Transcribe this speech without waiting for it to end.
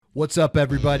What's up,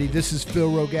 everybody? This is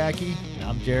Phil Rogacki. And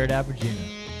I'm Jared Abergina.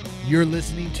 You're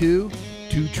listening to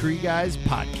Two Tree Guys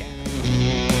Podcast.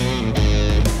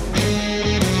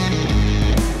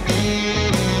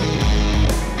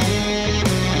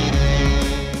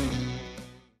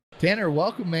 Tanner,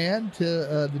 welcome, man, to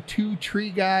the Two Tree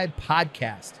Guy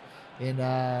Podcast in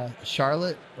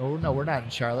Charlotte. Oh, no, we're not in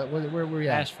Charlotte. Where were we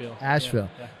at? Asheville.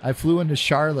 Yeah. I flew into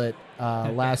Charlotte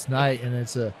last night, and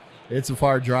it's a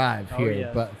far drive here,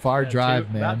 yeah. but far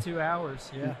drive, man. About 2 hours,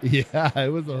 yeah. Yeah, it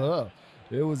was a hoof.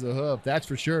 It was a hoof, that's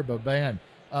for sure. But man,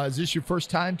 is this your first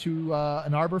time to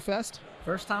an Arbor Fest?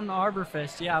 First time to Arbor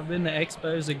Fest. Yeah, I've been to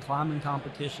expos and climbing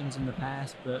competitions in the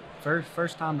past, but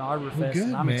first time to Arbor Fest, good,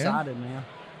 and I'm man. excited, man.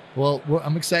 Well,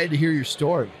 I'm excited to hear your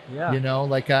story. Yeah. You know,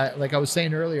 like I was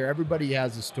saying earlier, everybody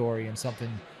has a story and something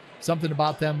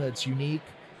about them that's unique.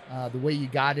 The way you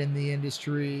got in the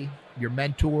industry, your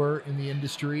mentor in the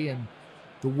industry, and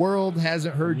the world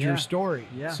hasn't heard your story.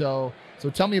 Yeah. So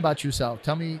tell me about yourself.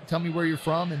 Tell me where you're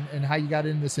from and how you got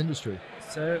in this industry.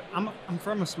 So I'm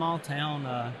from a small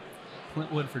town,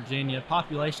 Clintwood, Virginia,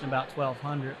 population about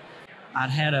 1,200. I'd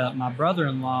had my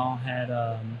brother-in-law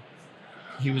had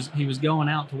he was going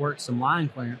out to work some line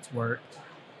clearance work,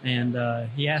 and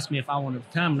he asked me if I wanted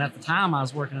to come. And at the time, I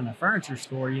was working in a furniture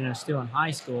store, still in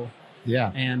high school.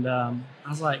 Yeah. And I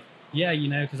was like, yeah,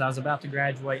 because I was about to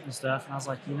graduate and stuff. And I was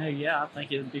like, I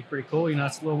think it would be pretty cool.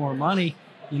 It's a little more money,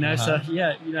 So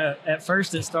yeah, at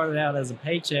first it started out as a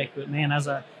paycheck, but man, as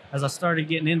I started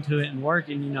getting into it and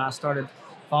working, I started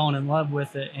falling in love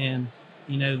with it, and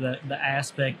the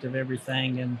aspect of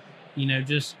everything, and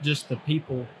just the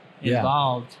people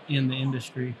involved in the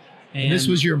industry. And this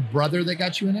was your brother that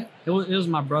got you in it? It was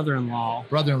my brother-in-law.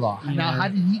 Now, how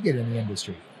did he get in the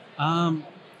industry?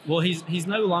 Well, he's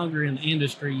no longer in the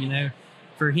industry.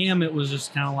 For him, it was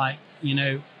just kind of like,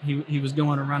 he was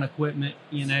going to run equipment,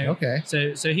 Okay.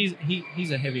 So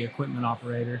he's a heavy equipment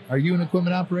operator. Are you an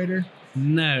equipment operator?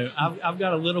 No, I've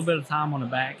got a little bit of time on the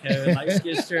backhoe, and like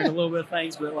skid steer and a little bit of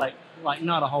things, but like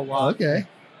not a whole lot. Okay.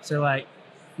 So like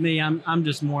me, I'm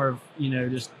just more of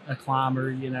just a climber,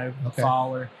 Okay.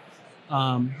 faller,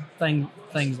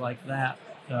 things like that.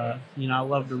 I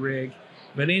love to rig.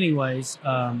 But anyways,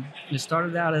 it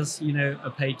started out as,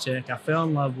 a paycheck. I fell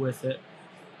in love with it.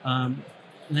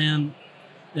 Then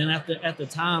at the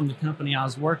time, the company I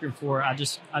was working for, I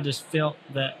just felt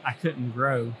that I couldn't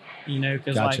grow,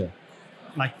 because Gotcha.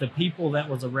 like the people that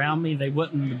was around me, they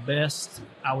wasn't the best,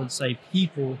 I would say,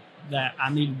 people that I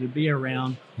needed to be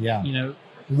around. Yeah.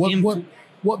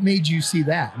 What made you see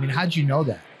that? I mean, how'd you know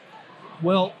that?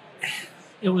 Well,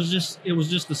 it was just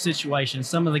the situation.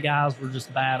 Some of the guys were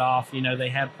just bad off, they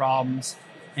had problems.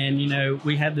 And,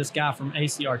 we had this guy from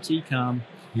ACRT come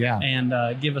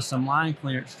and give us some line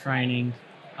clearance training.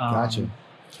 Gotcha.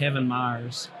 Kevin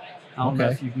Myers. I don't know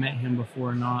if you've met him before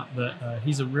or not, but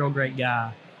he's a real great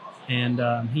guy.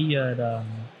 And he had,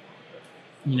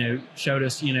 showed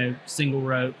us, single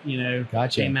rope,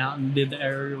 Gotcha. came out and did the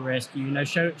aerial rescue,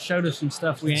 showed us some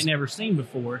stuff we ain't never seen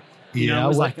before. Yeah, I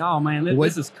was like, oh man,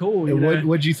 this is cool.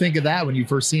 What'd you think of that when you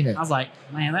first seen it? I was like,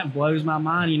 man, that blows my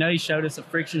mind. He showed us a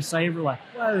friction saver, like,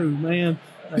 whoa, man,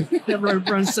 like that rope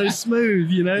runs so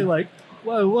smooth, like,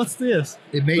 whoa, what's this?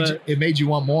 It made you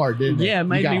want more, didn't it? Yeah, it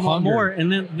made me want hungry. more. And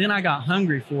then I got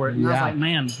hungry for it. And I was Yeah. like,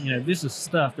 man, this is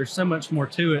stuff. There's so much more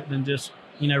to it than just,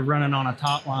 running on a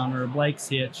top line or a Blake's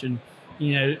hitch and,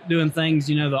 doing things,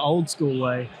 the old school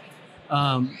way.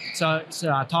 So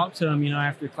I talked to him,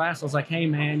 after class. I was like, hey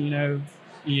man,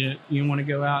 you want to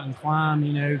go out and climb,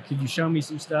 could you show me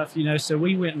some stuff? So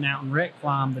we went out and rec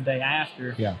climbed the day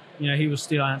after. Yeah. He was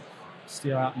still out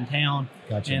in town.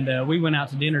 Gotcha. And we went out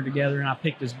to dinner together, and I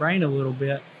picked his brain a little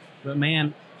bit. But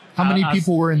man, How many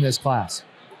people were in this class?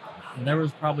 there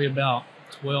was probably about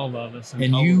 12 of us.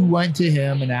 And you went to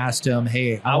him and asked him,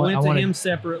 hey, I went to him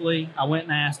separately. I went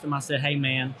and asked him, I said, hey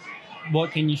man,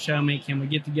 what can you show me? Can we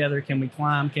get together? Can we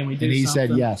climb? Can we do something? And he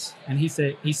said yes. And he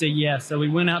said yes. So we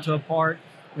went out to a park.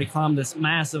 We climbed this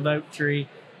massive oak tree.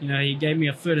 He gave me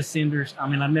a foot of cinders. I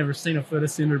mean, I've never seen a foot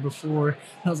of cinder before.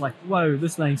 I was like, whoa,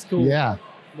 this thing's cool. Yeah.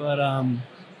 But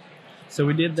so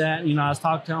we did that. I was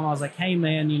talking to him. I was like, hey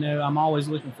man, I'm always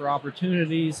looking for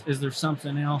opportunities. Is there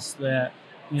something else that,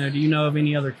 do you know of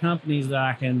any other companies that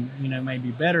I can, maybe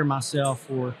better myself,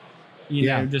 or,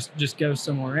 just go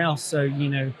somewhere else? So,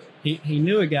 he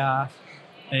knew a guy,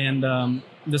 and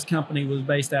this company was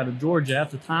based out of Georgia.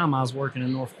 At the time, I was working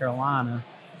in North Carolina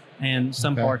and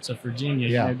some parts of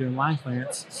Virginia, doing line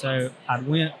clearance. So I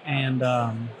went and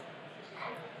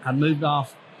I moved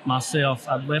off myself.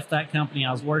 I'd left that company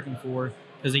I was working for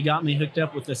because he got me hooked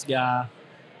up with this guy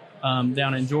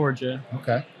down in Georgia.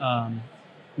 Okay.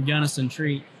 Gunnison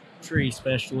tree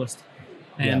specialist,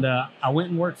 and I went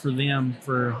and worked for them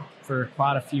for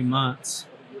quite a few months,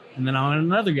 and then I met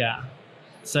another guy.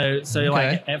 So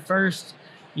like at first,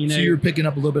 you know, so you're picking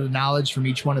up a little bit of knowledge from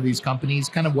each one of these companies,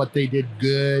 kind of what they did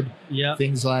good,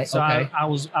 things like. So I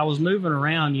was moving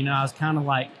around. You know, I was kind of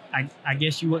like, I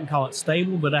guess you wouldn't call it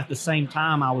stable, but at the same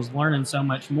time, I was learning so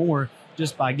much more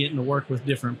just by getting to work with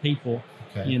different people.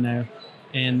 You know,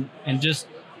 and just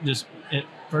it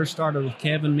first started with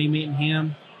Kevin, me meeting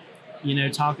him, you know,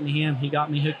 talking to him. He got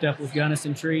me hooked up with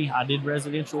Gunnison Tree. I did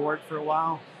residential work for a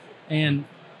while, and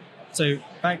so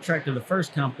backtrack to the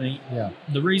first company.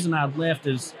 The reason I left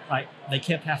is like they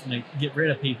kept having to get rid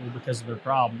of people because of their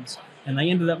problems. And they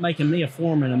ended up making me a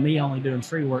foreman and me only doing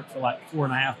tree work for like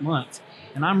 4.5 months.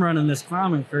 And I'm running this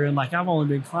climbing crew and like I've only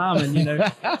been climbing, you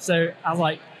know. So I was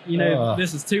like, you know,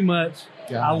 this is too much.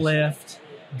 I left,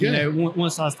 you know,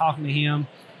 once I was talking to him.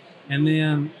 And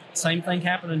then same thing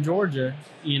happened in Georgia,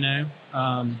 you know.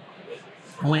 I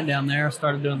went down there,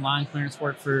 started doing line clearance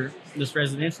work for this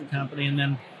residential company, and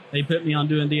then they put me on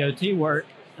doing DOT work,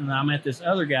 and then I met this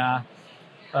other guy,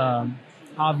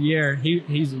 Javier.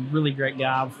 He's a really great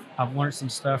guy. I've learned some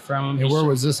stuff from him. And where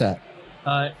was this at?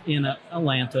 In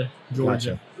Atlanta,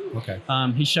 Georgia. Okay.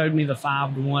 He showed me the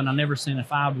 5-to-1. I never seen a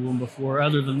 5-to-1 before.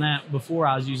 Other than that, before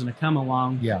I was using a come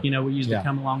along. You know, we used a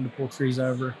come along to pull trees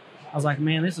over. I was like,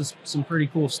 man, this is some pretty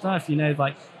cool stuff. You know,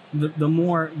 like the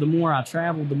more I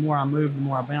traveled, the more I moved, the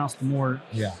more I bounced, the more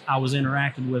I was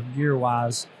interacted with gear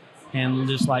wise. And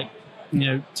just like, you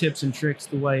know, tips and tricks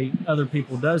the way other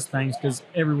people does things, because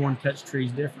everyone cuts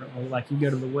trees differently. Like you go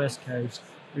to the West Coast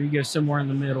or you go somewhere in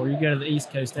the middle or you go to the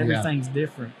East Coast, everything's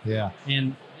different.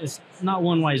 And it's not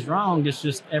one way's wrong. It's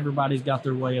just everybody's got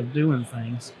their way of doing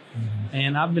things.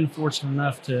 And I've been fortunate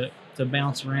enough to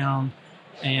bounce around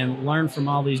and learn from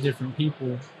all these different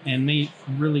people and meet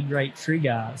really great tree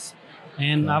guys.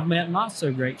 And I've met not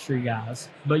so great tree guys,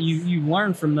 but you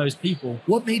learn from those people.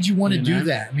 What made you want to do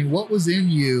that? I mean, what was in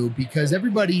you? Because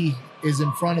everybody is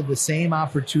in front of the same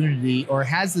opportunity or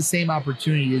has the same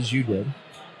opportunity as you did.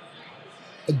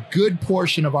 A good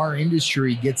portion of our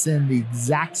industry gets in the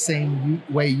exact same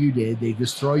way you did. They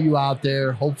just throw you out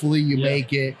there. Hopefully you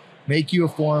make it, make you a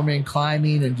foreman,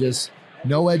 climbing, and just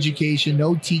no education,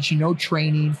 no teaching, no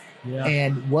training.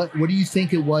 And what do you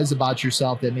think it was about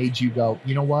yourself that made you go,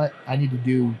 you know what? I need to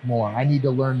do more. I need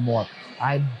to learn more.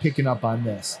 I'm picking up on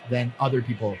this than other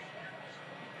people.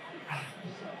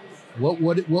 What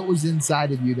was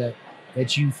inside of you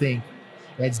that you think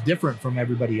that's different from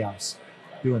everybody else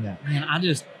doing that? Man,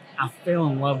 I fell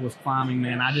in love with climbing,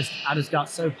 man. I just got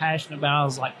so passionate about it. I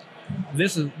was like,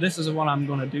 this is what I'm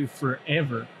going to do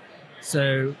forever.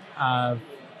 So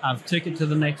I've took it to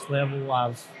the next level.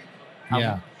 I've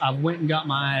went and got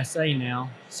my ISA now,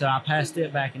 so I passed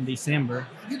it back in December.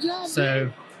 Good job.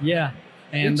 So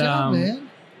and good job, man.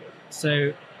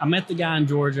 So I met the guy in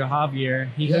Georgia, Javier.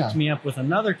 He hooked me up with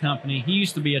another company. He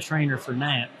used to be a trainer for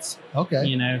Nats. Okay.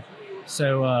 You know,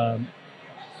 so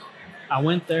I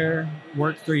went there,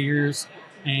 worked 3 years,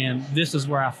 and this is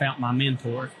where I found my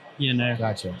mentor. You know.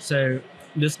 Gotcha. So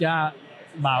this guy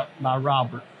by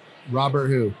Robert. Robert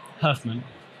who? Huffman.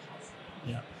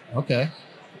 Okay.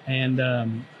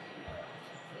 And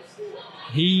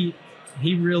he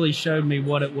really showed me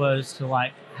what it was to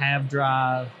like have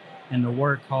drive and to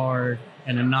work hard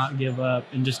and to not give up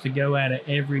and just to go at it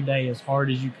every day as hard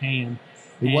as you can.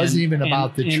 It wasn't even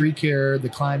about the tree care, the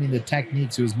climbing, the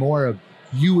techniques. It was more of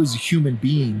you as a human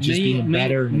being, just being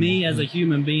better. Me as a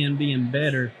human being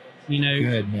better, you know.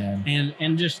 Good, man.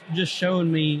 And just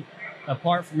showing me,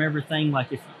 apart from everything, like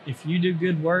if you do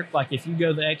good work, like if you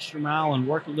go the extra mile and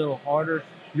work a little harder,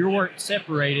 your work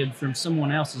separated from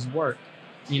someone else's work,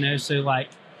 you know. So like,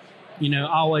 you know,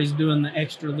 always doing the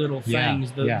extra little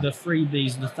things, the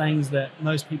freebies, the things that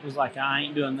most people's like, I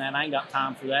ain't doing that. I ain't got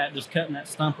time for that. Just cutting that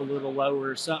stump a little lower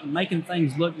or something, making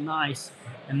things look nice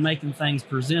and making things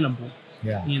presentable,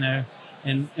 you know,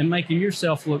 and making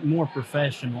yourself look more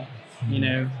professional. You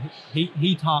know,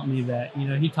 he taught me that, you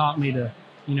know, he taught me to,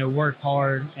 you know, work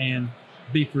hard and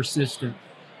be persistent,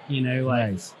 you know,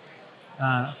 like,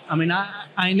 I mean, I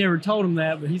ain't never told him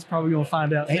that, but he's probably going to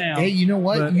find out now. Hey, you know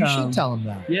what? But, you should tell him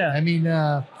that. Yeah. I mean,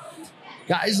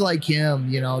 guys like him,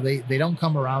 you know, they don't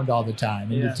come around all the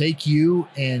time. And to take you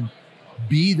and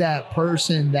be that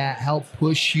person that helped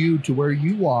push you to where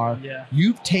you are,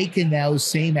 you've taken those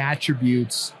same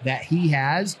attributes that he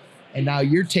has, and now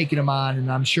you're taking them on,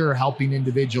 and I'm sure helping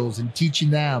individuals and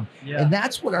teaching them. And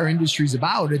that's what our industry is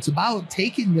about. It's about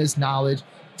taking this knowledge,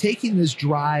 taking this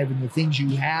drive and the things you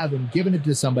have and giving it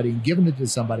to somebody and giving it to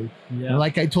somebody. And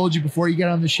like I told you before you get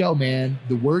on the show, man,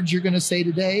 the words you're going to say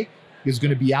today, is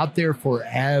going to be out there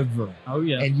forever. Oh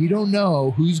yeah. And you don't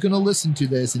know who's going to listen to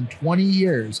this in 20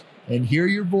 years and hear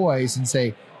your voice and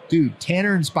say, dude,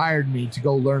 Tanner inspired me to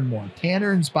go learn more.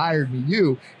 Tanner inspired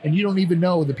me, and you don't even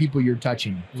know the people you're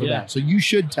touching for that. So you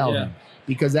should tell them,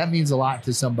 because that means a lot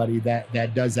to somebody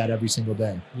that does that every single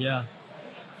day. Yeah.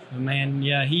 Man,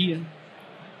 yeah, he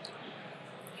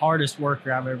hardest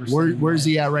worker I've ever seen. Where's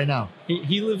he at right now?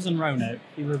 He lives in Roanoke.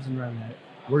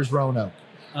 Where's Roanoke?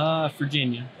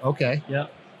 Virginia. Okay.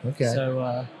 Yep. Okay.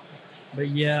 So, but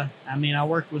yeah, I mean, I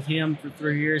worked with him for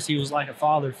 3 years. He was like a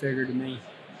father figure to me,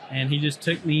 and he just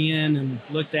took me in and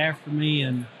looked after me,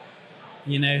 and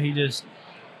you know,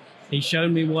 he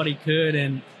showed me what he could,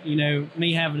 and you know,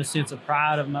 me having a sense of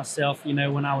pride of myself. You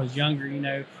know, when I was younger, you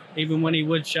know, even when he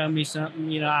would show me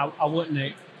something, you know, I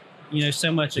wouldn't, you know,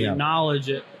 so much acknowledge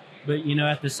it. But, you know,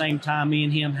 at the same time, me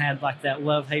and him had like that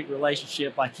love-hate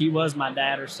relationship, like he was my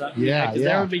dad or something. Yeah, Because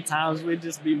there would be times we'd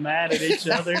just be mad at each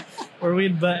other or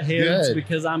we'd butt heads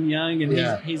because I'm young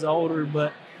and he's older.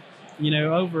 But, you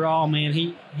know, overall, man,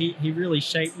 he really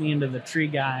shaped me into the tree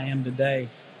guy I am today.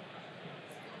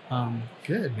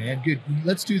 Good, man. Good.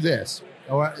 Let's do this.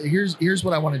 Here's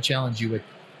what I want to challenge you with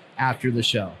after the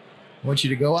show. I want you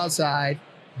to go outside,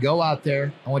 go out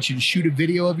there. I want you to shoot a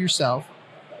video of yourself.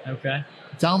 Okay.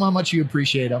 Tell him how much you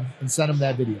appreciate him and send him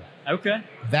that video. Okay.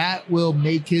 That will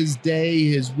make his day,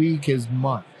 his week, his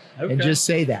month. Okay. And just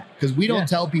say that, because we don't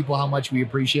tell people how much we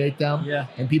appreciate them. Yeah.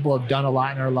 And people have done a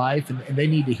lot in our life, and they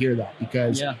need to hear that,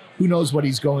 because who knows what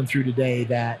he's going through today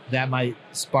that might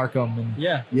spark him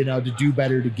and you know, to do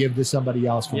better, to give to somebody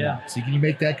else from that. So can you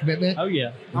make that commitment? Oh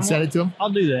yeah. And send it to him? I'll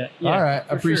do that. Yeah, all right.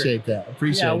 Appreciate that.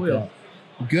 Appreciate that.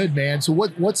 Good, man. So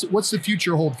what's the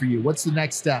future hold for you? What's the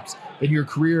next steps in your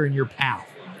career and your path?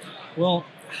 Well,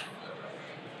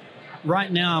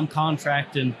 right now I'm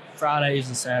contracting Fridays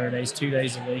and Saturdays, 2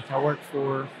 days a week. I work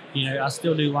for, you know, I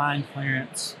still do line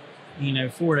clearance, you know,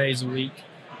 4 days a week,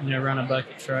 you know, run a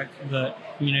bucket truck. But,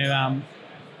 you know,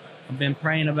 I've been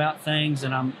praying about things,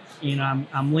 and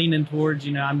I'm leaning towards,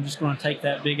 you know, I'm just going to take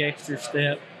that big extra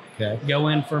step, go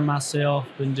in for myself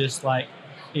and just like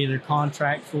either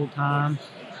contract full time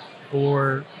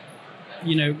or,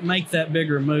 you know, make that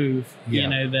bigger move, you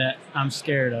know, that I'm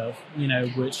scared of, you know,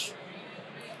 which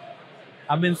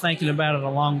I've been thinking about it a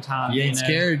long time. You ain't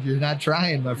scared. You're not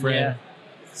trying, my friend.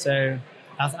 Yeah. So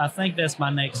I think that's my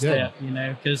next step, you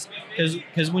know,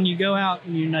 because when you go out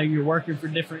and, you know, you're working for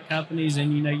different companies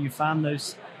and, you know, you find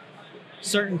those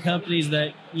certain companies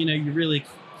that, you know, you really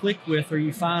click with, or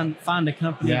you find a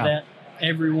company that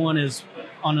everyone is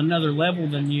on another level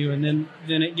than you, and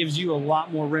then it gives you a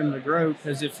lot more room to grow,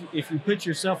 because if you put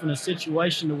yourself in a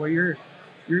situation to where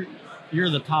you're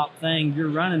the top thing, you're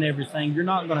running everything, you're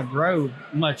not going to grow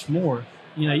much more.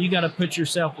 You know, you got to put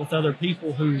yourself with other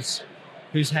people who's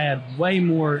had way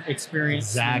more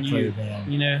experience than you,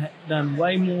 man. You know, done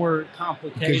way more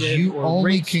complicated, because you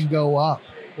only can go up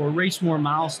or reach more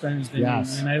milestones than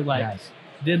you. You know, like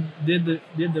did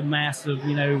the massive,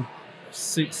 you know,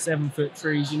 6-7 foot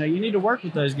trees. You know, you need to work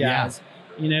with those guys,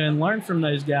 you know, and learn from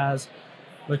those guys,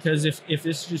 because if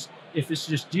it's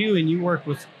just you and you work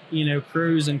with, you know,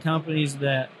 crews and companies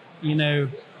that, you know,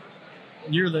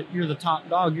 you're the top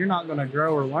dog, you're not going to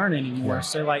grow or learn anymore.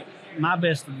 So like my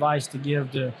best advice to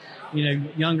give to, you know,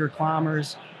 younger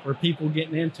climbers or people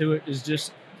getting into it is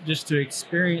just to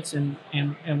experience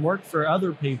and work for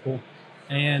other people,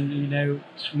 and, you know,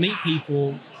 meet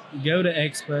people, go to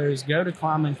expos, go to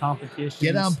climbing competitions,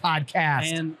 get on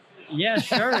podcast, and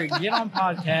get on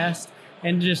podcast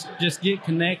and just get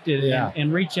connected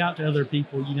and reach out to other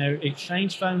people, you know,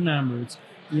 exchange phone numbers,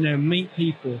 you know, meet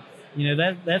people. You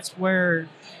know, that's where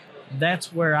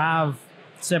I've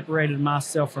separated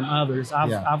myself from others.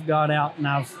 I've got out and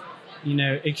I've, you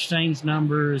know, exchanged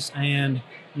numbers and,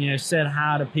 you know, said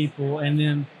hi to people, and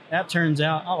then that turns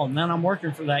out, then I'm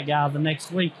working for that guy the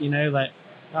next week, you know, that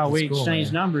we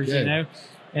exchanged numbers, you know,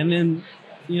 and then,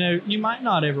 you know, you might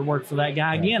not ever work for that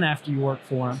guy again after you work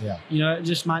for him. You know, it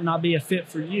just might not be a fit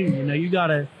for you. You know, you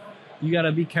gotta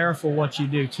be careful what you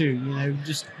do too. You know,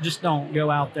 just don't go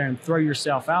out there and throw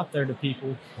yourself out there to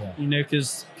people. You know,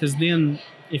 because then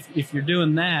if you're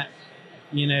doing that,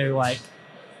 you know, like,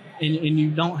 and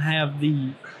you don't have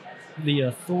the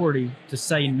authority to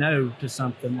say no to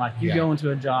something, like you go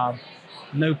into a job,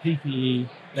 no PPE,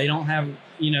 they don't have,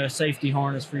 you know, a safety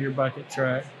harness for your bucket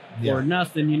truck. Or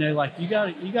nothing, you know, like you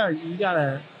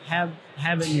gotta have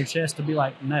it in your chest to be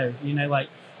like, no, you know, like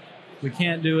we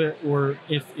can't do it. Or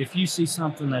if you see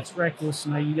something that's reckless,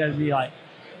 you know, you gotta be like,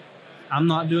 I'm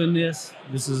not doing this.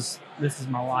 This is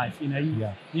my life. You know, you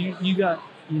got,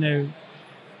 you know,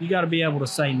 you got to be able to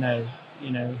say no, you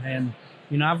know, and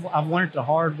you know, I've learned the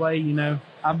hard way. You know,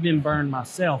 I've been burned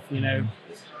myself. You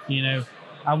know,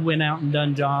 I went out and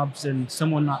done jobs and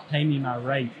someone not pay me my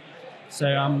rate.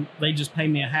 So they just pay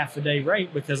me a half a day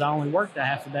rate because I only worked a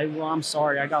half a day. Well, I'm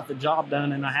sorry, I got the job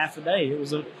done in a half a day. It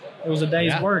was a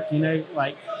day's work. You know,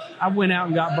 like I went out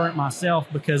and got burnt myself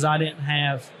because I didn't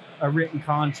have a written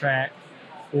contract,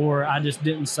 or I just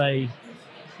didn't say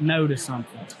no to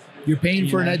something. You're paying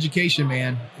for an education,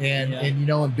 man, and you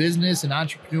know, in business and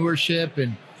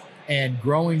entrepreneurship and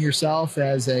growing yourself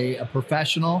as a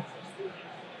professional,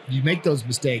 you make those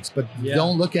mistakes, but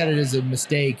don't look at it as a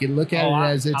mistake. And look at it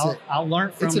as I'll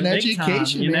learn from it's an education,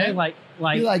 time, you man. know,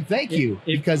 Be like, thank you,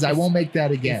 because I won't make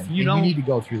that again. You need to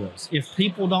go through those. If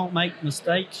people don't make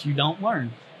mistakes, you don't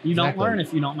learn. You don't learn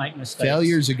if you don't make mistakes.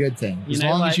 Failure is a good thing. As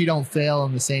long as you don't fail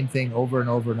on the same thing over and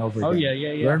over and over again. Oh,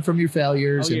 yeah. Learn from your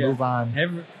failures and move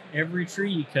on. Every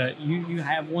tree you cut, you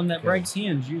have one that breaks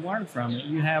hinge. You learn from it.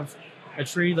 You have a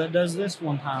tree that does this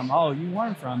one time. Oh, you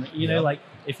learn from it. You know, like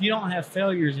if you don't have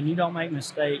failures and you don't make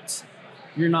mistakes,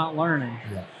 you're not learning.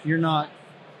 Yeah. You're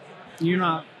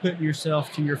not putting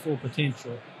yourself to your full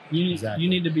potential. You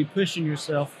need to be pushing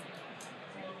yourself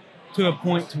to a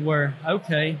point to where,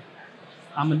 okay,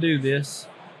 I'm gonna do this.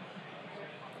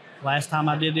 Last time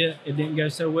I did it, it didn't go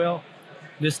so well.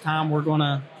 This time we're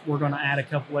gonna add a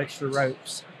couple extra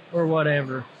ropes or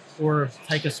whatever, or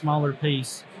take a smaller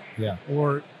piece. Yeah.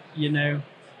 Or, you know,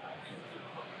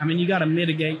 I mean, you got to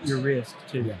mitigate your risk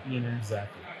too. Yeah. You know.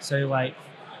 Exactly. So like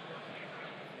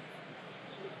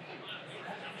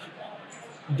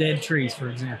dead trees, for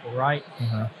example, right?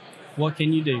 Uh-huh. What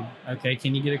can you do? Okay,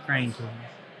 can you get a crane to them?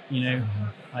 You know,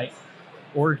 like,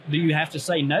 or do you have to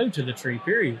say no to the tree?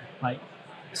 Period. Like,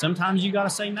 sometimes you got to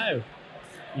say no.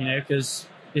 You know, because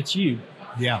it's you.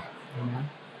 Yeah. You know?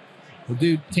 Well,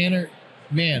 dude, Tanner,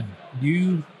 man,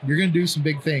 you're gonna do some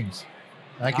big things.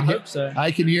 I hope so.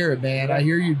 I can hear it, man. Yeah. I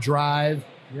hear you drive.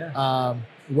 Yeah.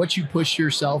 What you push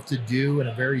yourself to do in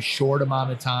a very short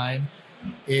amount of time.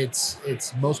 It's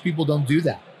most people don't do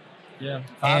that. Yeah.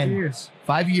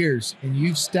 5 years, and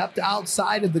you've stepped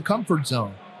outside of the comfort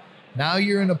zone. Now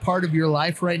you're in a part of your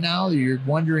life right now that you're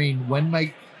wondering when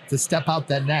to step out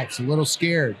that next. A little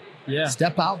scared. Yeah.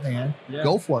 Step out, man. Yeah.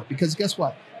 Go for it. Because guess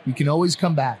what? You can always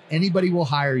come back. Anybody will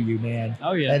hire you, man.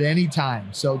 Oh, yeah. At any time.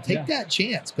 So take that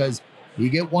chance, because you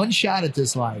get one shot at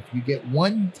this life. You get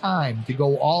one time to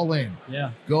go all in. Yeah.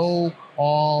 Go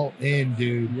all in,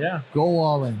 dude. Yeah. Go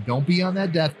all in. Don't be on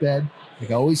that deathbed.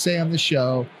 Like I always say on the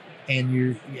show,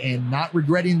 and not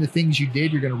regretting the things you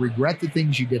did. You're going to regret the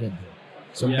things you didn't do.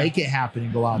 So make it happen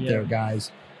and go out there,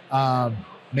 guys.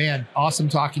 Man, awesome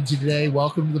talking to you today.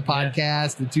 Welcome to the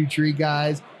podcast, The Two Tree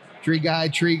Guys. Tree guy.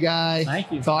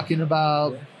 Thank you. Talking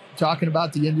about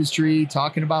the industry,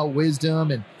 talking about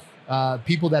wisdom, and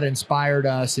people that inspired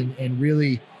us and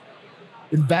really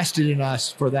invested in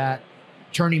us for that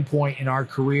turning point in our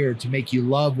career to make you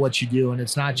love what you do. And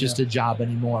it's not just a job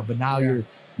anymore, but now you're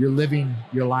living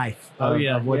your life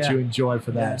of what you enjoy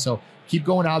for that. Yeah. So keep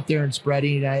going out there and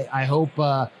spreading. I hope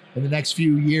in the next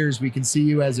few years we can see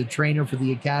you as a trainer for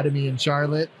the academy in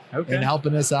Charlotte and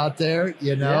helping us out there,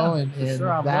 you know, and sure,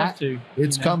 I'd love to,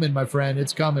 it's coming, my friend.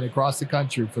 It's coming across the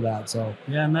country for that. So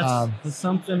and that's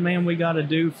something, man, we got to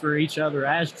do for each other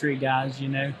as tree guys. You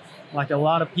know, like a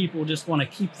lot of people just want to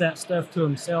keep that stuff to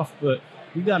themselves, but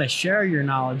you got to share your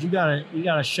knowledge. You got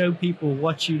to show people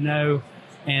what you know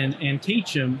and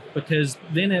teach them, because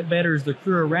then it betters the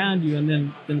crew around you, and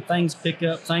then things pick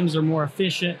up, things are more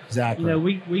efficient. Exactly. You know,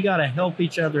 we got to help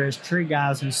each other as tree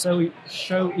guys, and so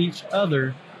show each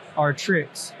other our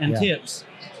tricks and tips,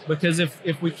 because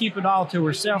if we keep it all to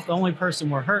ourselves, the only person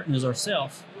we're hurting is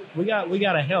ourselves. We got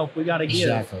to help, we got to give.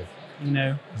 Exactly. You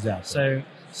know. Exactly.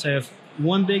 So if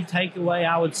one big takeaway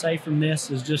I would say from this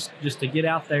is just to get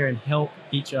out there and help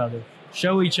each other,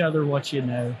 show each other what you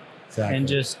know. Exactly. And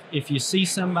just, if you see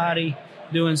somebody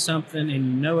doing something and you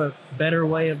know a better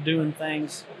way of doing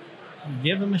things,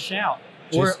 give them a shout.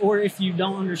 Or if you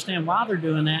don't understand why they're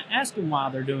doing that, ask them why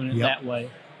they're doing it that way.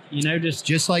 You know,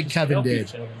 just like Kevin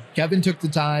did. Kevin took the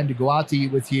time to go out to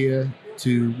eat with you,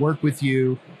 to work with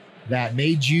you, that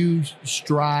made you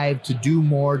strive to do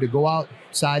more, to go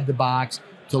outside the box,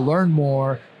 to learn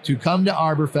more, to come to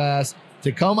ArborFest,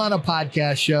 to come on a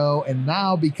podcast show. And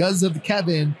now, because of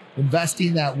Kevin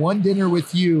investing that one dinner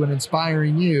with you and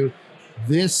inspiring you,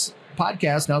 this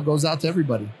podcast now goes out to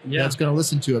everybody that's going to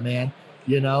listen to it, man,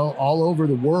 you know, all over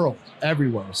the world,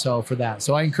 everywhere. So for that,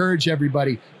 I encourage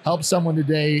everybody, help someone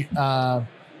today,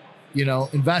 you know,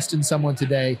 invest in someone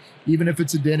today, even if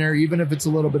it's a dinner, even if it's a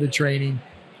little bit of training,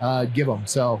 give them.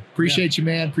 So appreciate you,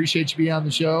 man. Appreciate you being on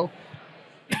the show.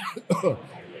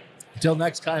 Until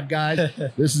next time, guys,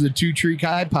 this is a Two Tree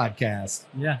Guy podcast.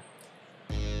 Yeah.